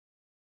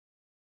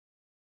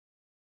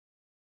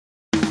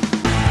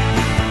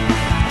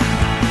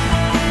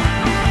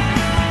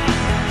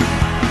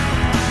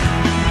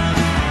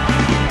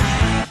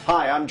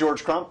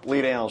George Crump,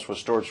 lead analyst with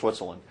Storage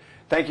Switzerland.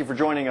 Thank you for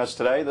joining us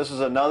today. This is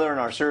another in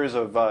our series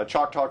of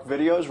Chalk Talk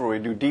videos where we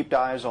do deep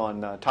dives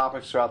on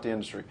topics throughout the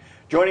industry.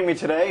 Joining me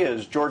today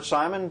is George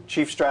Simon,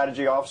 Chief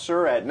Strategy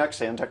Officer at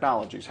Nexsan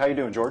Technologies. How are you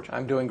doing, George?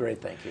 I'm doing great,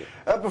 thank you.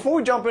 Before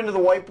we jump into the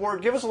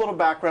whiteboard, give us a little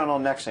background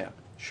on Nexsan.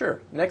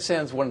 Sure.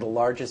 Nexsan is one of the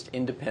largest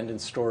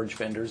independent storage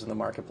vendors in the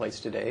marketplace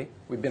today.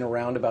 We've been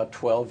around about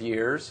 12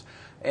 years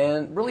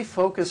and really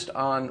focused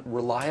on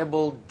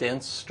reliable,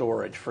 dense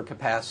storage for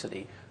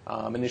capacity,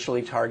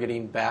 initially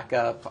targeting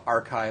backup,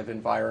 archive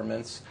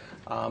environments.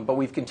 But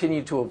we've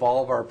continued to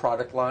evolve our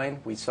product line.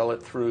 We sell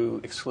it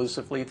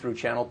exclusively through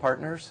channel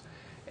partners.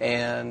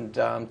 And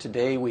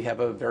today we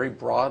have a very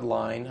broad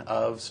line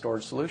of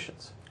storage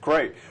solutions.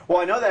 Great. Well,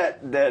 I know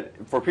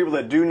that for people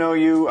that do know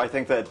you, I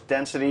think that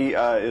density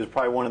is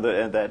probably one of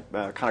the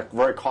kind of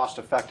very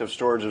cost-effective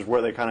storage is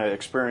where they kind of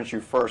experience you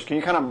first. Can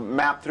you kind of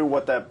map through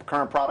what that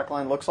current product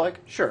line looks like?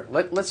 Sure.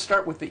 Let's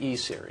start with the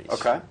E-Series.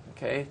 Okay.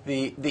 Okay.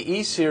 The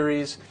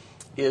E-Series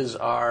is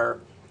our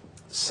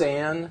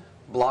SAN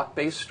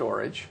block-based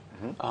storage.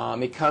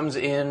 Mm-hmm. It comes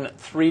in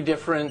 3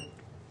 different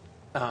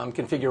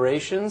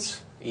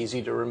configurations.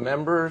 Easy to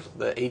remember,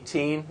 the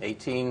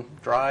 18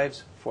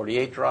 drives,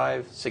 48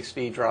 drive,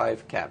 60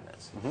 drive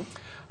cabinets.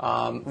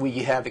 Mm-hmm. We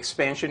have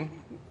expansion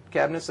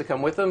cabinets that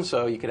come with them,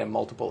 so you can have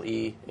multiple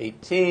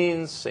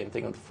E18s, same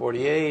thing with the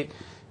 48.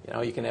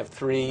 You can have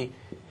 3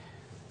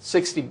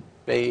 60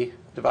 bay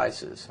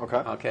devices.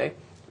 Okay.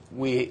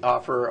 We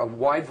offer a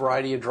wide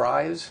variety of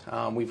drives.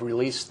 We've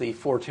released the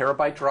 4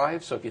 terabyte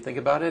drive, so if you think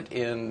about it,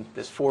 in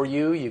this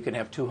 4U, you can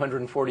have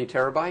 240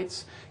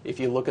 terabytes.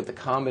 If you look at the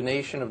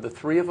combination of the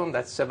 3 of them,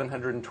 that's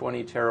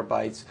 720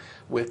 terabytes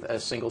with a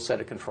single set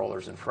of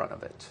controllers in front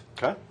of it.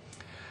 Okay.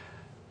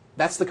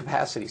 That's the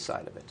capacity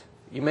side of it.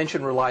 You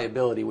mentioned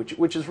reliability,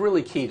 which is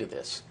really key to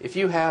this. If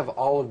you have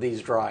all of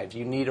these drives,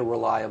 you need a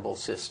reliable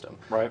system.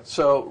 Right.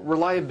 So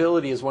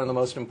reliability is one of the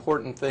most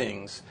important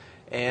things.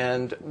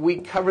 And we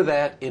cover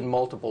that in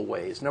multiple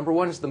ways. Number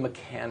one is the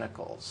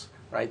mechanicals,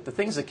 right? The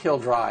things that kill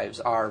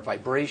drives are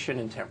vibration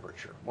and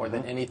temperature more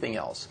than anything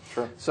else.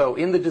 Sure. So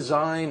in the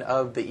design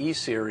of the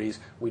E-Series,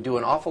 we do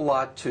an awful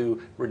lot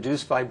to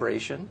reduce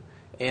vibration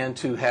and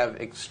to have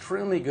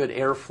extremely good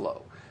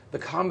airflow. The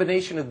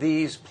combination of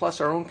these plus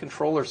our own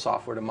controller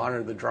software to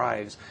monitor the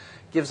drives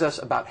gives us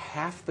about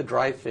half the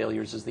drive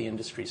failures as the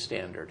industry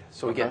standard.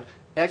 So we get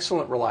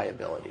excellent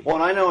reliability. Well,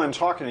 and I know in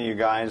talking to you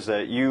guys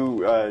that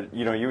you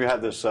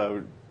have this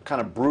kind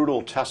of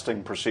brutal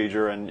testing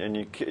procedure, and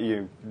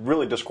you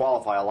really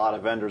disqualify a lot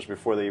of vendors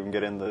before they even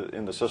get in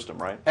the system,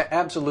 right?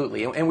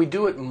 Absolutely, and we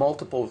do it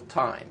multiple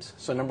times.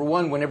 So number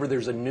one, whenever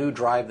there's a new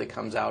drive that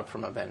comes out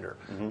from a vendor,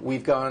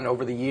 we've gone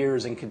over the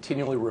years and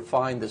continually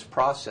refined this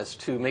process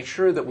to make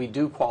sure that we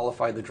do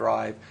qualify the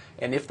drive.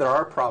 And if there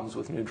are problems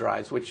with new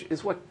drives, which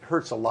is what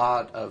hurts a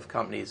lot of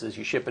companies, is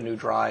you ship a new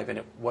drive and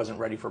it wasn't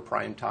ready for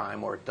prime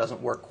time or it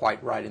doesn't work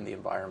quite right in the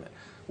environment,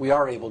 we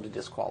are able to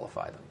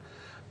disqualify them.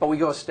 But we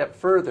go a step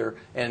further,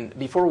 and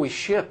before we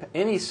ship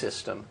any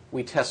system,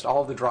 we test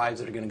all the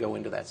drives that are going to go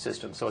into that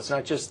system. So it's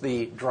not just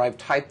the drive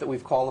type that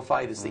we've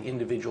qualified, it's the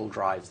individual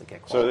drives that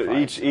get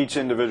qualified. So each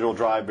individual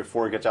drive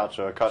before it gets out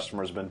to a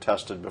customer has been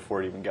tested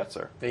before it even gets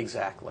there.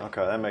 Exactly.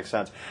 Okay, that makes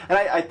sense. And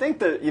I think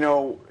that,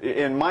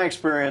 in my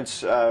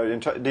experience in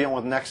dealing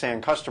with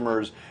Nexsan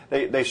customers,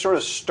 they sort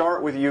of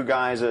start with you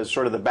guys as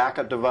sort of the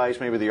backup device,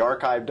 maybe the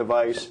archive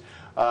device,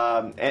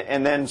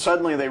 and then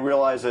suddenly they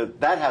realize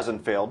that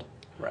hasn't failed.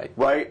 Right.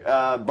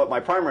 But my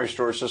primary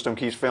storage system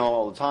keeps failing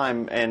all the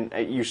time, and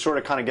you sort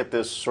of kind of get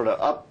this sort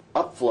of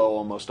upflow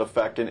almost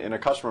effect in a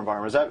customer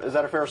environment. Is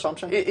that a fair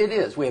assumption? It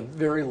is. We have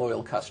very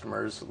loyal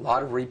customers, a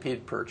lot of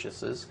repeat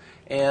purchases,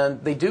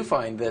 and they do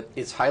find that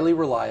it's highly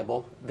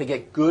reliable. They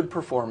get good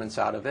performance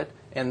out of it,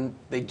 and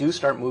they do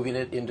start moving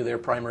it into their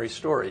primary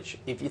storage.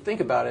 If you think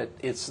about it,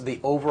 it's the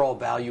overall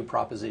value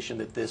proposition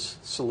that this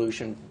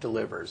solution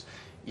delivers.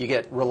 You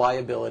get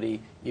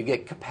reliability, you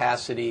get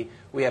capacity,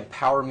 we have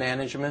power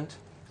management.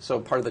 So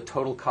part of the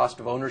total cost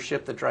of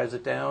ownership that drives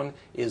it down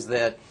is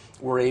that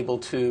we're able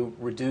to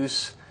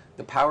reduce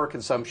the power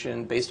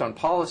consumption based on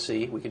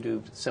policy. We can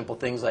do simple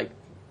things like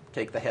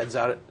take the heads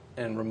out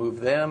and remove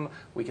them.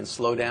 We can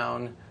slow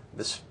down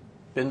the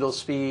spindle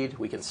speed.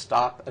 We can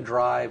stop a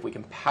drive. We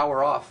can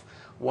power off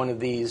one of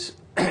these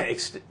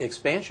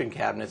expansion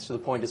cabinets to the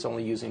point it's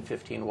only using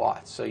 15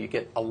 watts. So you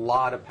get a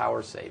lot of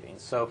power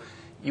savings. So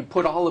you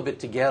put all of it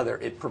together,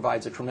 it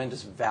provides a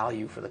tremendous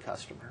value for the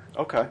customer.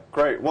 Okay,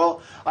 great.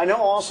 Well, I know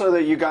also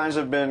that you guys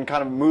have been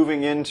kind of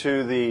moving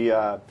into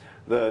the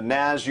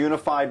NAS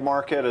unified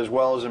market as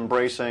well as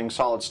embracing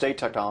solid state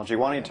technology.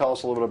 Why don't you tell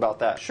us a little bit about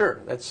that?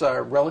 Sure. That's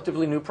a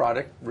relatively new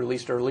product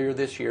released earlier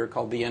this year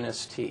called the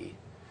NST.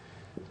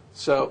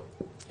 So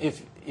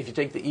if you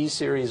take the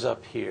E-Series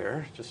up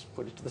here, just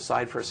put it to the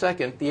side for a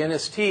second, the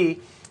NST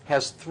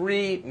has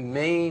 3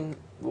 main,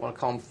 we want to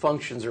call them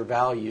functions or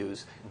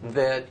values,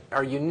 that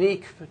are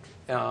unique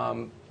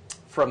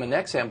from a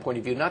Nexsan point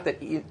of view. Not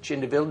that each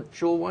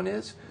individual one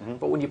is,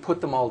 but when you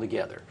put them all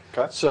together.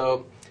 Okay.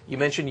 So you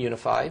mentioned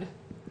unified.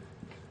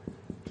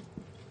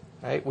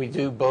 Right? We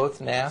do both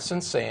NAS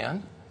and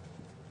SAN,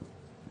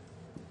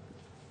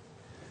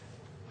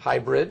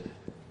 hybrid,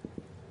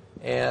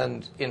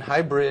 and in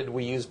hybrid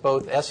we use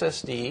both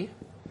SSD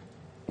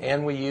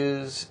and we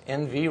use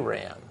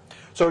NVRAM.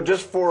 So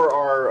just for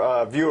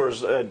our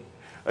viewers, I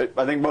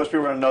think most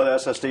people are going to know that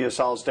SSD is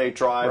solid-state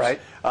drives.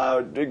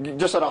 Right.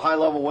 Just at a high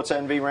level, what's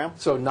NVRAM?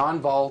 So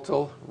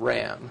non-volatile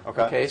RAM.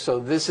 Okay. So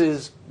this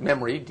is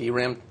memory,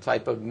 DRAM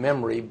type of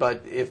memory,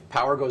 but if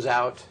power goes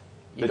out,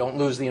 you don't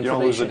lose the information. You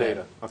don't lose the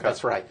data. Okay.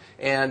 That's right.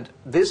 And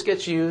this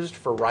gets used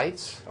for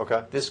writes.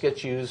 Okay. This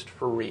gets used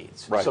for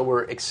reads. Right. So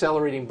we're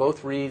accelerating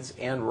both reads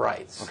and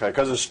writes. Okay,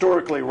 because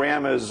historically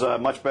RAM is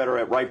much better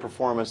at write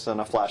performance than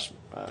a flash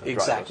drive.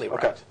 Exactly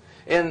right. Okay.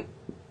 And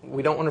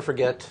we don't want to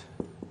forget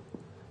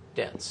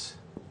dense,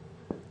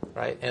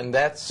 right? And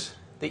that's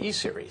the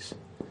E-series.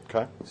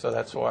 Okay. So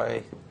that's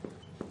why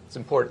it's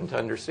important to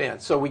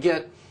understand. So we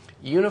get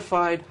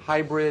unified,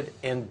 hybrid,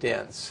 and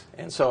dense.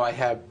 And so I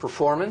have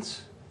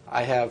performance,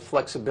 I have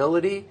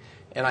flexibility,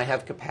 and I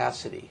have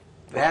capacity.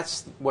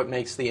 That's what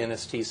makes the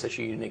NST such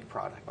a unique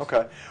product.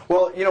 Okay.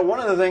 Well, you know,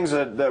 one of the things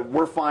that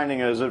we're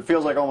finding is it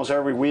feels like almost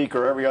every week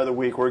or every other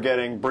week we're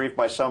getting briefed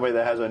by somebody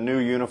that has a new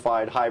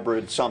unified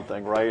hybrid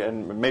something, right?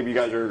 And maybe you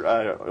guys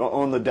are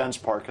own the dense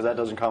part because that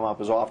doesn't come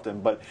up as often.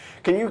 But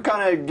can you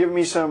kind of give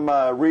me some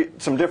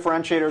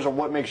differentiators of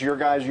what makes your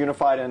guys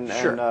unified and,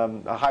 Sure.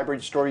 and a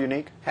hybrid store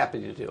unique?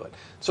 Happy to do it.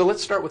 So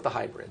let's start with the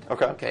hybrid.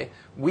 Okay.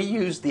 We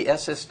use the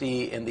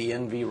SSD and the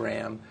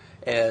NVRAM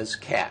as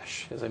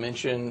cache. As I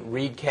mentioned,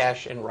 read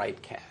cache and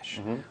write cache.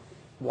 Mm-hmm.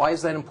 Why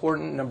is that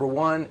important? Number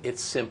one,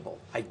 it's simple.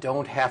 I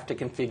don't have to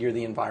configure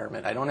the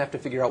environment. I don't have to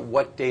figure out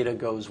what data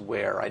goes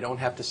where. I don't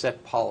have to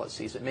set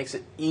policies. It makes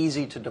it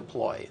easy to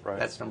deploy. Right.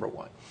 That's number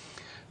one.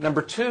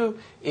 Number two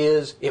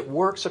is it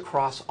works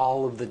across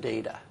all of the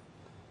data.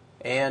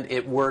 And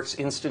it works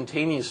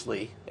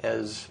instantaneously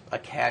as a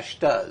cache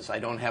does. I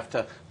don't have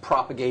to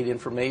propagate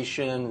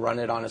information, run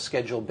it on a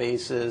scheduled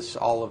basis,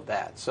 all of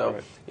that. So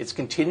Right. it's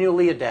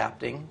continually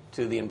adapting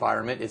to the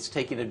environment. It's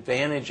taking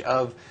advantage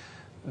of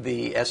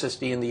the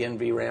SSD and the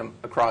NVRAM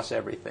across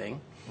everything.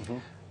 Mm-hmm.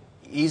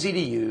 Easy to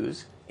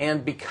use.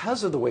 And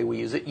because of the way we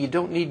use it, you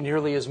don't need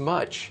nearly as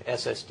much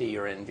SSD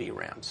or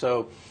NVRAM.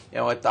 So, you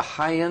know, at the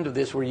high end of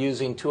this, we're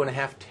using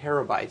 2.5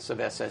 terabytes of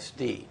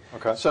SSD.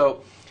 Okay.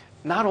 So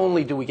not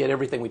only do we get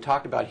everything we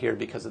talked about here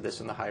because of this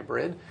in the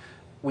hybrid,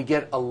 we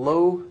get a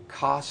low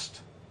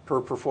cost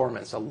per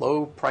performance, a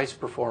low price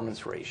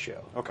performance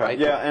ratio. Okay. Right?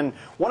 Yeah, and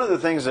one of the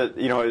things that,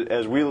 you know,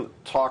 as we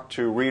talk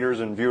to readers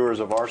and viewers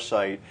of our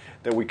site,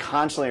 that we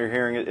constantly are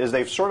hearing is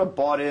they've sort of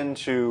bought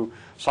into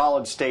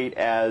solid state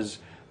as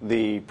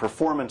the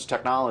performance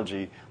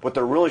technology. What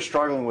they're really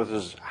struggling with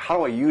is how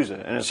do I use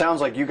it? And it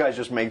sounds like you guys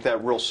just make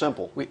that real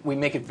simple. We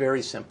make it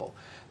very simple.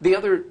 The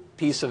other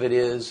piece of it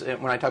is,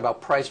 when I talk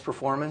about price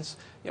performance,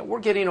 you know, we're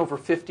getting over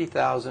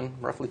 50,000,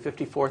 roughly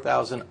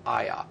 54,000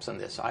 IOPS on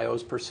this,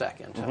 IOs per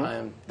second.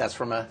 Mm-hmm. That's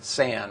from a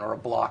SAN or a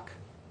block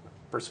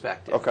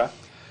perspective. Okay.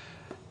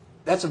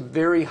 That's a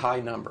very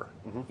high number.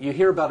 Mm-hmm. You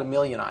hear about 1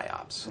 million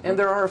IOPS, mm-hmm. and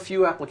there are a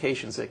few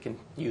applications that can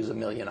use 1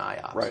 million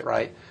IOPS,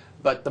 right?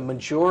 But the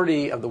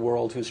majority of the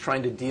world who's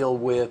trying to deal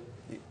with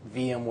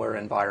VMware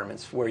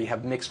environments where you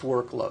have mixed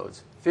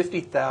workloads,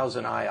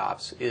 50,000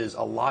 IOPS is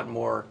a lot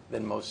more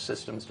than most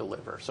systems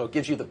deliver. So it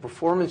gives you the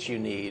performance you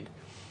need,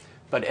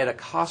 but at a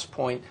cost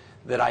point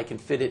that I can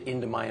fit it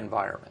into my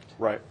environment.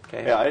 Right.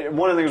 Okay? Yeah.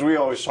 One of the things we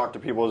always talk to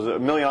people is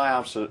 1 million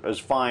IOPS is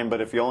fine, but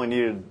if you only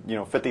needed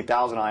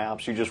 50,000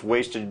 IOPS, you just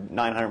wasted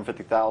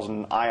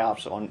 950,000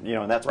 IOPS on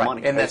and that's right.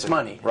 money. And that's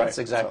money. Right. That's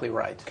exactly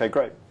right. Okay.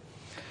 Great.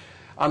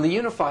 On the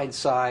unified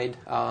side,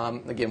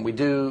 again, we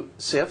do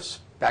CIFs.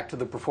 Back to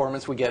the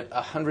performance, we get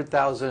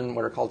 100,000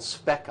 what are called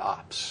spec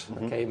ops,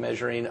 mm-hmm. okay,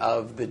 measuring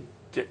of the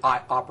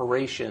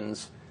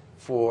operations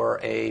for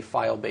a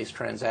file-based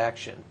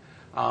transaction.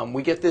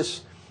 We get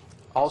this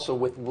also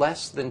with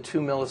less than 2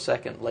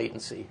 millisecond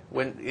latency.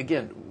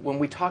 When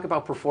we talk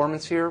about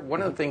performance here,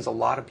 one of the things a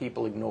lot of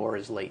people ignore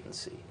is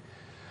latency.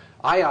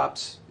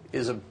 IOPS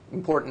is an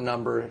important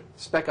number,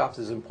 spec ops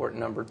is an important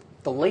number.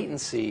 The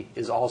latency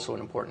is also an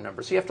important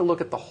number. So you have to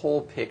look at the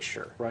whole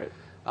picture. Right.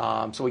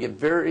 So we get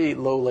very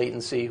low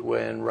latency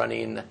when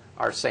running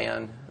our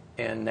SAN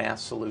and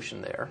NAS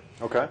solution there.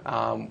 Okay.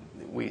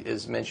 We,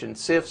 as mentioned,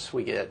 CIFs,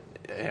 we get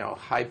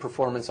high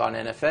performance on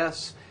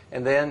NFS,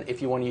 and then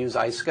if you want to use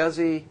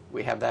iSCSI,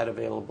 we have that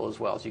available as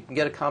well. So you can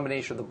get a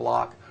combination of the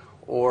block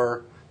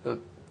or the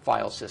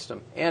file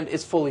system, and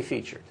it's fully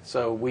featured.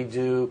 So we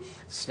do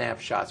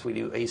snapshots, we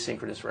do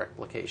asynchronous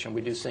replication, we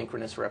do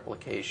synchronous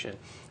replication,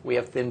 we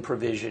have thin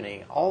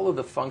provisioning. All of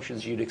the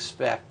functions you'd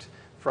expect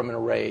from an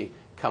array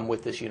come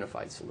with this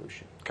unified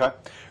solution. Okay,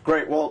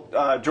 great. Well,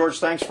 George,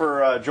 thanks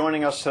for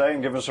joining us today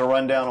and giving us a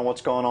rundown on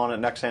what's going on at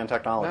Nexsan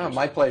Technologies. No,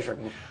 my pleasure.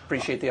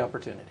 Appreciate the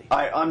opportunity.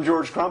 Hi, I'm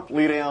George Crump,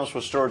 lead analyst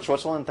with Storage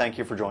Switzerland. Thank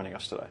you for joining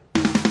us today.